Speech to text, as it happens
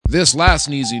This last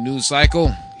Neezie news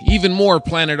cycle, even more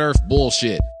planet Earth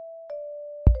bullshit.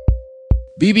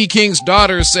 B.B. King's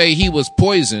daughters say he was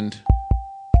poisoned.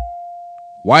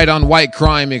 White-on-white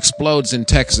crime explodes in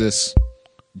Texas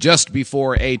just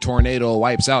before a tornado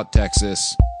wipes out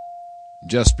Texas,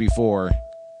 just before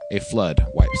a flood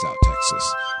wipes out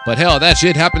Texas. But hell, that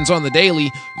shit happens on the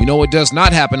daily. You know what does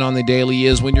not happen on the daily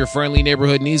is when your friendly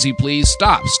neighborhood Neezie Pleaze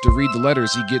stops to read the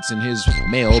letters he gets in his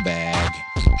mailbag.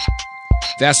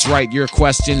 That's right, your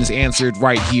questions answered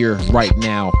right here, right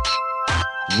now,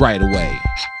 right away,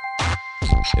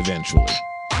 eventually.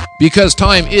 Because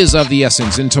time is of the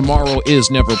essence and tomorrow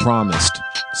is never promised.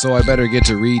 So I better get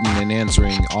to reading and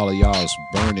answering all of y'all's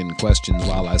burning questions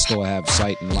while I still have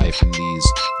sight and life in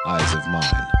these eyes of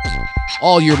mine.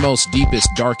 All your most deepest,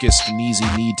 darkest,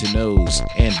 Neezie need to knows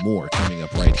and more coming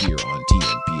up right here on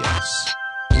TNPS.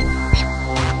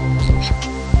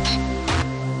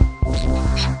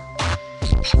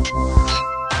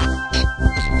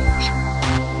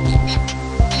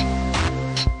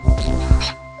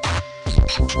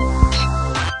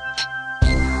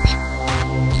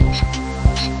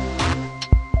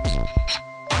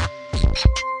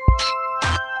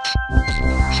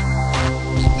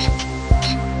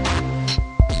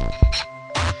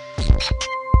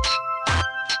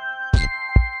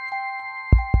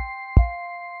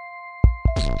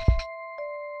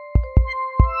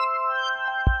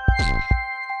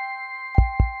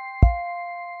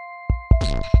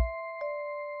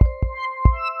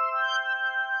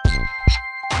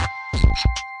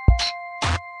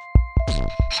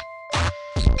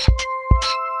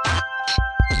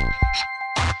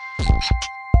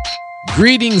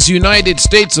 Greetings, United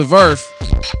States of Earth.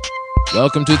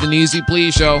 Welcome to the Neezie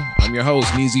Pleaze Show. I'm your host,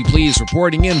 Neezie Pleaze,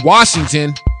 reporting in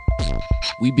Washington.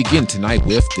 We begin tonight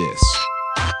with this.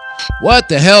 What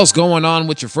the hell's going on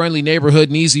with your friendly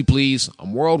neighborhood Neezie Pleaze?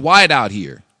 I'm worldwide out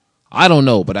here. I don't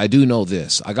know, but I do know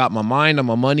this. I got my mind on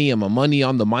my money and my money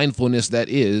on the mindfulness that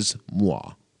is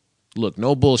moi. Look,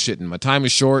 no bullshitting. My time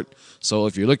is short, so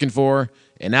if you're looking for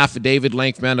an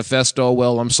affidavit-length manifesto,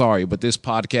 well, I'm sorry, but this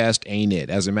podcast ain't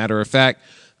it. As a matter of fact,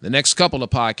 the next couple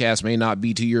of podcasts may not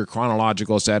be to your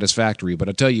chronological satisfactory, but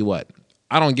I tell you what,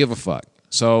 I don't give a fuck.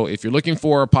 So if you're looking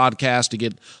for a podcast to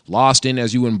get lost in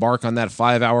as you embark on that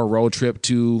 5-hour road trip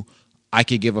to I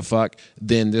Could Give a Fuck,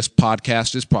 then this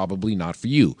podcast is probably not for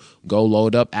you. Go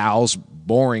load up Al's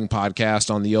boring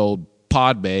podcast on the old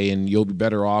Pod Bay, and you'll be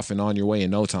better off and on your way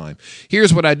in no time.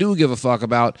 Here's what I do give a fuck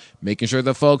about: making sure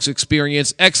the folks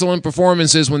experience excellent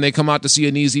performances when they come out to see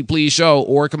a Neezie Pleaze show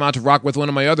or come out to rock with one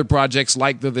of my other projects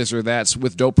like the This or That's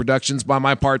with dope productions by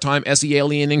my part-time SE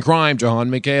alien in crime,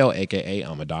 Jahan McHale, aka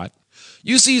Amadot.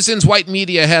 You see, since white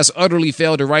media has utterly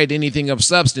failed to write anything of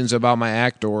substance about my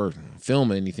act, or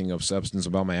film anything of substance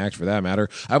about my act for that matter,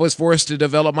 I was forced to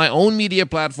develop my own media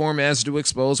platform as to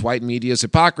expose white media's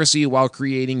hypocrisy while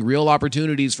creating real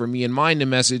opportunities for me and mine to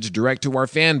message direct to our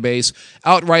fan base,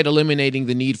 outright eliminating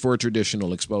the need for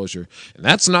traditional exposure. And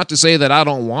that's not to say that I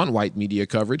don't want white media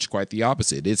coverage, quite the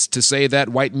opposite. It's to say that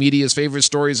white media's favorite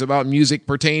stories about music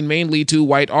pertain mainly to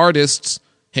white artists,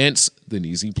 hence the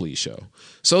Neezie Pleaze Show.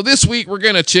 So this week we're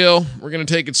going to chill, we're going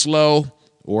to take it slow,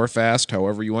 or fast,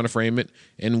 however you want to frame it,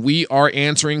 and we are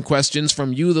answering questions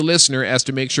from you, the listener, as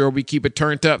to make sure we keep it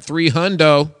turned up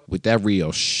 300 with that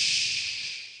real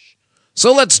shh.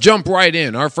 So let's jump right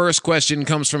in. Our first question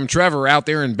comes from Trevor out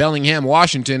there in Bellingham,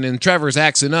 Washington, and Trevor's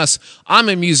asking us, I'm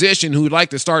a musician who'd like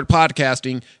to start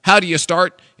podcasting. How do you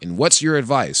start, and what's your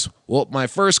advice? Well, my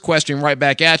first question right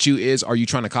back at you is, are you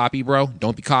trying to copy, bro?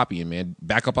 Don't be copying, man.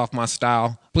 Back up off my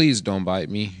style. Please don't bite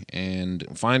me,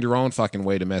 and find your own fucking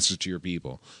way to message to your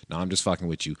people. No, I'm just fucking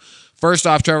with you. First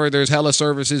off, Trevor, there's hella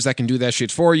services that can do that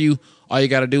shit for you. All you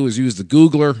got to do is use the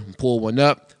Googler, pull one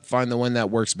up, find the one that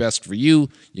works best for you.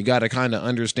 You got to kind of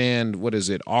understand, what is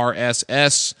it,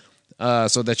 RSS,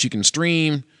 so that you can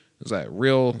stream. It's that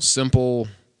real simple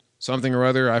something or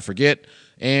other, I forget.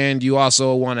 And you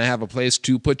also want to have a place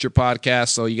to put your podcast,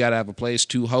 so you got to have a place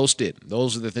to host it.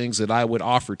 Those are the things that I would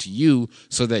offer to you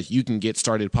so that you can get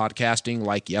started podcasting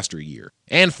like yesteryear.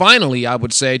 And finally, I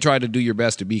would say try to do your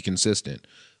best to be consistent.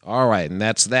 All right, and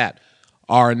that's that.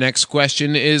 Our next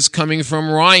question is coming from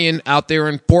Ryan out there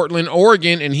in Portland,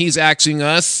 Oregon, and he's asking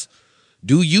us,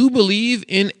 do you believe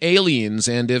in aliens?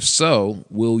 And if so,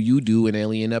 will you do an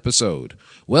alien episode?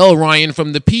 Well, Ryan,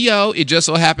 from the PO, it just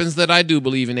so happens that I do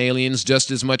believe in aliens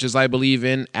just as much as I believe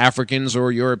in Africans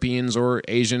or Europeans or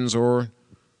Asians or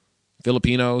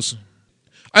Filipinos.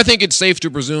 I think it's safe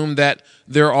to presume that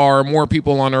there are more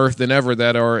people on Earth than ever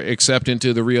that are accepting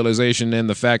to the realization and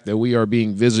the fact that we are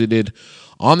being visited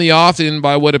on the often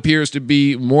by what appears to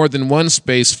be more than one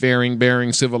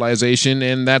spacefaring-bearing civilization,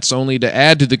 and that's only to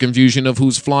add to the confusion of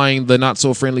who's flying the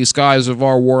not-so-friendly skies of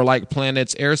our warlike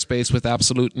planet's airspace with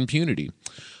absolute impunity.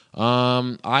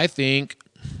 I think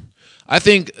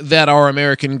that our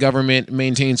American government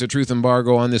maintains a truth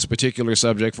embargo on this particular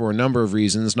subject for a number of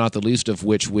reasons, not the least of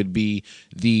which would be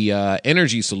the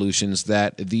energy solutions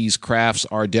that these crafts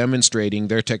are demonstrating.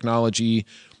 Their technology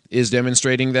is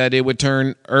demonstrating that it would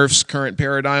turn Earth's current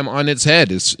paradigm on its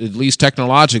head, at least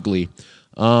technologically.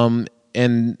 And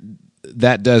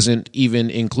that doesn't even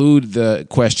include the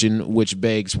question which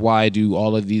begs, why do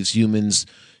all of these humans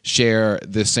share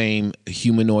the same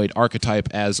humanoid archetype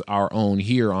as our own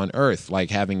here on Earth,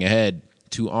 like having a head,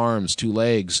 2 arms, 2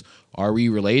 legs? Are we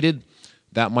related?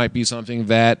 That might be something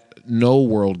that no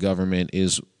world government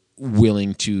is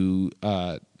willing to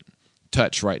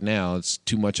touch right now. It's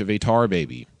too much of a tar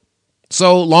baby.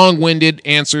 So, long-winded,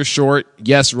 answer short,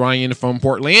 yes, Ryan from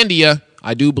Portlandia.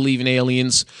 I do believe in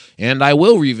aliens, and I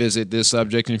will revisit this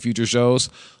subject in future shows.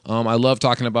 I love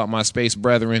talking about my space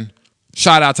brethren.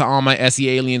 Shout out to all my SE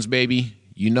aliens, baby.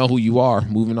 You know who you are.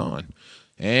 Moving on.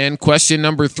 And question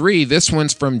number 3. This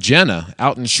one's from Jenna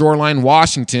out in Shoreline,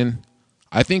 Washington.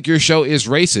 I think your show is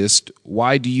racist.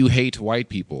 Why do you hate white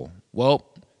people? Well,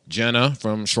 Jenna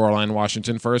from Shoreline,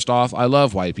 Washington, first off, I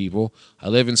love white people. I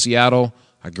live in Seattle.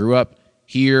 I grew up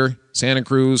here, Santa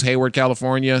Cruz, Hayward,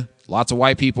 California. Lots of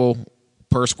white people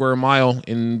per square mile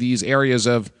in these areas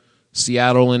of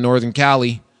Seattle and Northern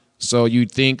Cali. So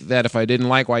you'd think that if I didn't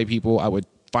like white people, I would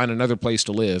find another place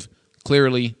to live.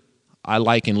 Clearly, I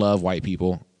like and love white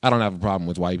people. I don't have a problem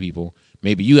with white people.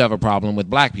 Maybe you have a problem with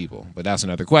black people, but that's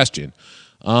another question.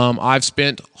 I've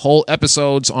spent whole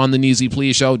episodes on the Neezie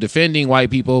Pleaze Show defending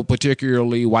white people,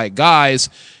 particularly white guys,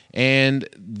 and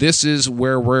this is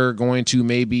where we're going to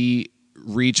maybe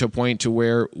reach a point to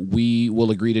where we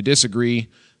will agree to disagree.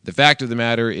 The fact of the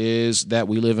matter is that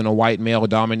we live in a white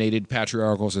male-dominated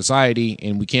patriarchal society,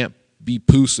 and we can't be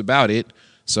poos about it,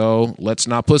 so let's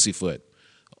not pussyfoot.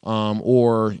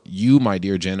 Or you, my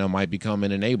dear Jenna, might become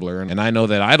an enabler, and I know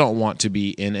that I don't want to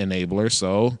be an enabler,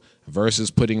 so versus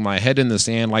putting my head in the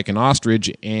sand like an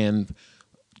ostrich and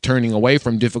turning away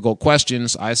from difficult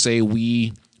questions, I say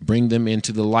we bring them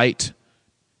into the light,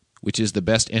 which is the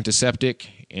best antiseptic,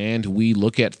 and we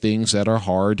look at things that are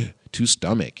hard to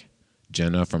stomach.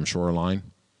 Jenna from Shoreline.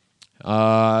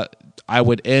 I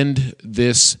would end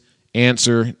this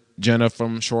answer, Jenna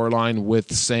from Shoreline,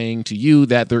 with saying to you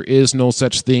that there is no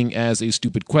such thing as a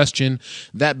stupid question.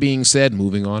 That being said,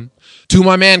 moving on to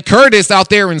my man Curtis out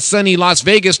there in sunny Las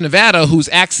Vegas, Nevada, who's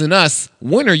asking us,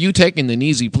 when are you taking the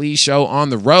Neezie Pleaze Show on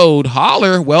the road?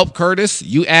 Holler. Well, Curtis,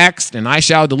 you asked, and I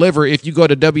shall deliver. If you go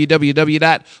to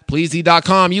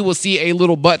www.pleazy.com, you will see a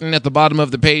little button at the bottom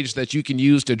of the page that you can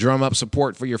use to drum up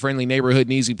support for your friendly neighborhood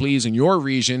Neezie Pleaze in your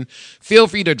region. Feel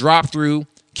free to drop through,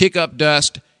 kick up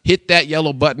dust, hit that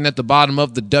yellow button at the bottom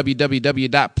of the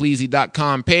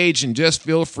www.pleazy.com page, and just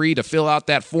feel free to fill out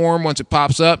that form once it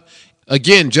pops up.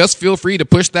 Again, just feel free to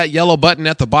push that yellow button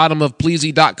at the bottom of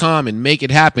Pleazy.com and make it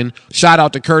happen. Shout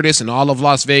out to Curtis and all of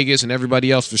Las Vegas and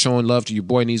everybody else for showing love to your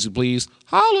boy Neezie Pleaze.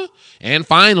 Holla. And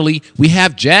finally, we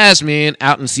have Jasmine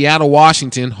out in Seattle,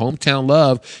 Washington, hometown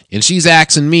love, and she's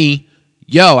asking me,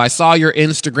 yo, I saw your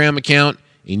Instagram account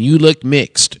and you look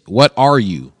mixed. What are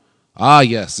you? Ah,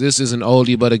 yes, this is an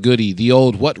oldie but a goodie. The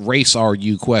old what race are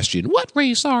you question. What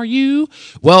race are you?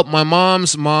 Well, my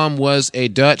mom's mom was a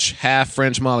Dutch, half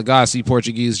French Malagasy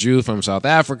Portuguese Jew from South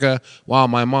Africa, while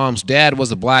my mom's dad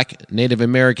was a black Native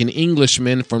American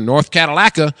Englishman from North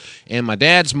Cadillac, and my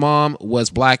dad's mom was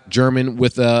black German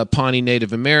with a Pawnee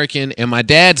Native American, and my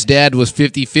dad's dad was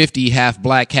 50-50, half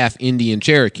black, half Indian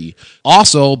Cherokee.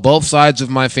 Also, both sides of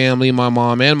my family, my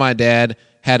mom and my dad,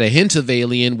 had a hint of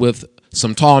alien with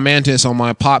some tall mantis on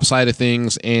my pop side of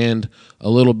things and a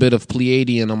little bit of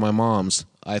Pleiadian on my mom's.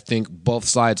 I think both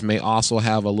sides may also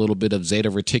have a little bit of Zeta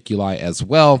Reticuli as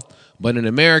well. But in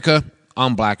America,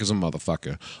 I'm black as a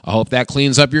motherfucker. I hope that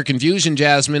cleans up your confusion,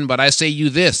 Jasmine, but I say you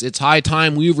this. It's high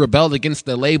time we rebelled against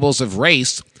the labels of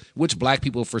race, which black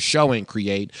people for show ain't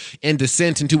create, and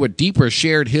descent into a deeper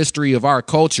shared history of our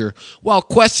culture, while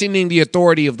questioning the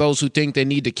authority of those who think they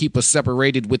need to keep us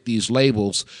separated with these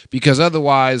labels, because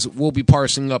otherwise we'll be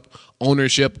parsing up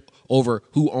ownership over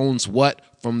who owns what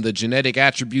from the genetic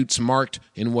attributes marked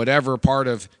in whatever part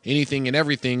of anything and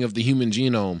everything of the human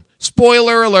genome.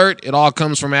 Spoiler alert, it all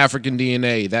comes from African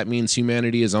DNA. That means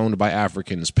humanity is owned by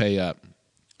Africans. Pay up.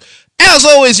 As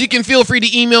always, you can feel free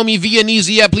to email me via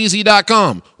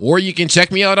Neezie@Pleaze.com, or you can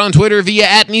check me out on Twitter via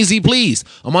 @NeezeePleaze.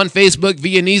 I'm on Facebook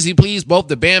via Neezie Pleaze, both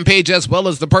the band page as well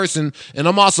as the person, and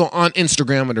I'm also on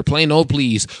Instagram under Plain Old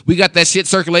Please. We got that shit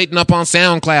circulating up on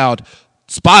SoundCloud,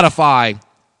 Spotify,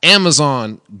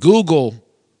 Amazon, Google,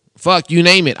 fuck, you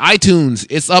name it. iTunes,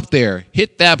 it's up there.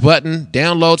 Hit that button,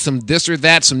 download some this or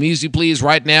that, some Neezie Pleaze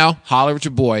right now. Holler at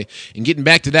your boy. And getting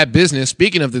back to that business,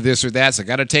 speaking of the this or that's, I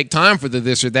got to take time for the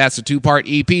this or that's, a 2-part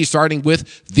EP starting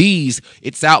with These.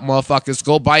 It's out, motherfuckers.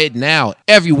 Go buy it now.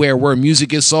 Everywhere where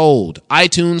music is sold.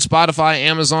 iTunes, Spotify,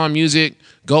 Amazon Music.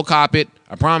 Go cop it.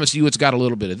 I promise you it's got a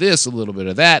little bit of this, a little bit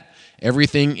of that.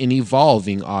 Everything an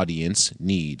evolving audience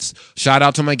needs. Shout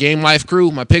out to my Game Life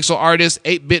crew, my pixel artists,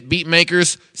 8-bit beat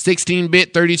makers,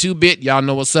 16-bit, 32-bit. Y'all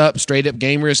know what's up. Straight up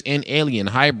gamers and alien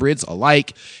hybrids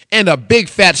alike. And a big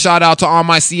fat shout out to all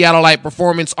my Seattleite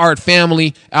performance art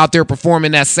family out there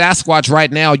performing that Sasquatch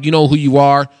right now. You know who you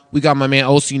are. We got my man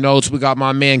OC Notes. We got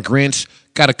my man Grinch.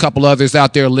 Got a couple others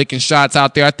out there licking shots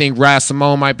out there. I think Raz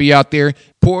Simone might be out there.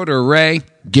 Porter Ray.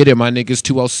 Get it, my niggas,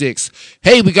 206.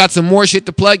 Hey, we got some more shit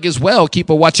to plug as well.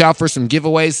 Keep a watch out for some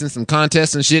giveaways and some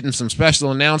contests and shit and some special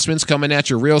announcements coming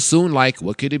at you real soon. Like,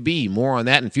 what could it be? More on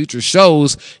that in future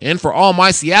shows. And for all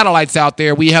my Seattleites out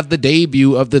there, we have the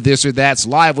debut of the This or That's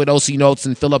live with OC Notes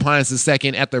and Philip Hines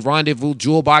II at the Rendezvous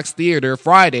Jewel Box Theater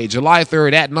Friday, July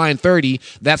 3rd at 9:30.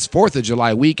 That's 4th of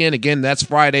July weekend. Again, that's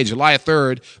Friday, July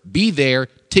 3rd. Be there.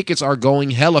 Tickets are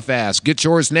going hella fast. Get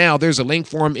yours now. There's a link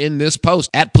for them in this post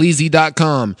at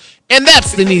Pleazy.com. And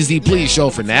that's the Neezie Pleaze Show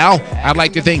for now. I'd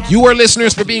like to thank you, our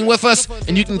listeners, for being with us.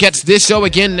 And you can catch this show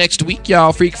again next week,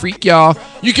 y'all. Freak, y'all.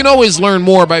 You can always learn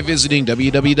more by visiting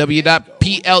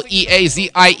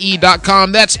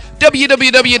www.pleazie.com. That's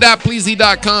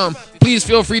www.pleazy.com. Please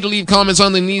feel free to leave comments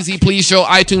on the Neezie Pleaze Show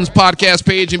iTunes podcast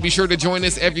page, and be sure to join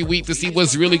us every week to see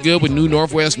what's really good with New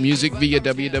Northwest music via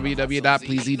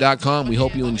www.pleazy.com. We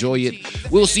hope you enjoy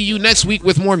it. We'll see you next week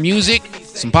with more music,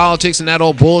 some politics, and that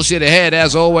old bullshit ahead.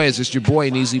 As always, it's your boy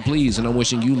Neezie Pleaze, and I'm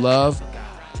wishing you love,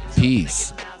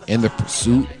 peace, and the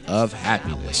pursuit of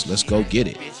happiness. Let's go get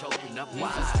it.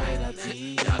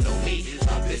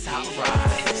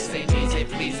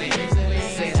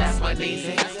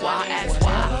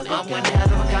 I'm one hell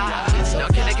of a guy. Now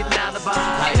can I get down the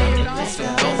bar?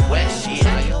 Some Northwest shit.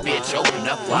 Bitch, open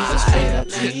up wide.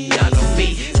 Y'all know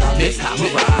me. This how we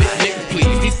ride. Nigga,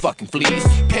 please, these fucking fleas.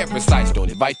 Parasites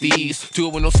don't invite these. Two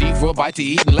with no seat for a bite to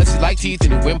eat. Unless you like teeth in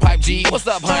the windpipe G. What's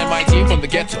up, behind my team from the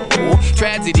ghetto?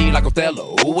 Tragedy like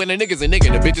Othello. When a nigga's a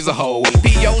nigga, the bitch is a hoe.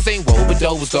 POs ain't woe, but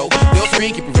those though. They'll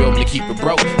screen, keep it real, and keep it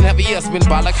broke. And have a year spin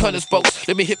by like hundreds folks.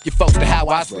 Let me hip you folks to how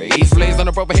I was raised. Blaze on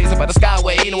the proper haze up by the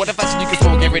skyway. You know what the fashion you can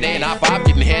smoke every day. And I 5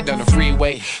 getting head down the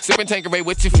freeway. Sipping Tanqueray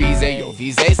with your fees, yo.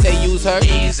 Vise say use her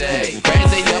easy.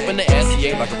 Crazy up in the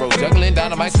SCA like a road juggling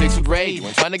down on my sticks with Ray. You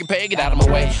ain't trying to get paid, get out of my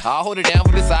way. I'll hold it down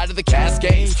for the side of the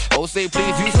Cascades. Oh, say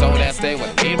please, you so that stay. When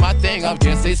I mean my thing, I'm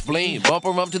just a spleen. Bump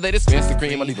them up till they dispense the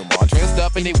cream. I leave them all dressed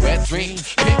up in they wet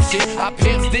dreams. Pimp shit, I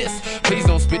pimp this. Please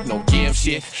don't spit no gim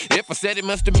shit. If I said it,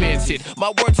 must have meant it.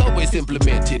 My words always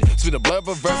implemented. Spit a blurb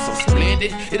of verse so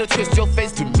splendid. It'll twist your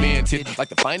face demented. Like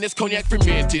the finest cognac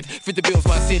fermented. Fit the bills,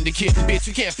 my syndicate. Bitch,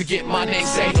 you can't forget my name.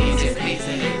 Say easy, please.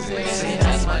 Say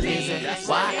that's my name.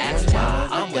 Why ask why?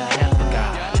 I'm with hell of a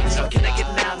guy. So can I get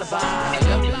an alibi? I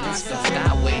love this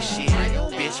skyway shit.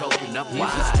 Bitch, open up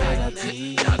wide.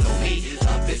 Y'all know me.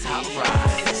 This how I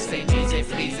ride. Say easy,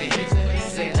 please.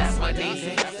 Say that's my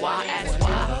name. Why ask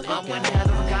why? I'm one hell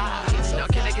of a guy. Now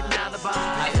can I get an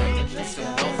alibi?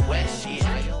 Some Northwest shit.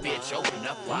 Bitch, open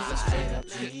up wide.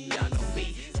 Y'all know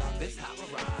me. This how I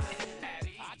ride.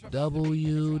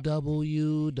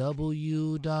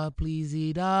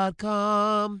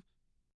 www.pleazy.com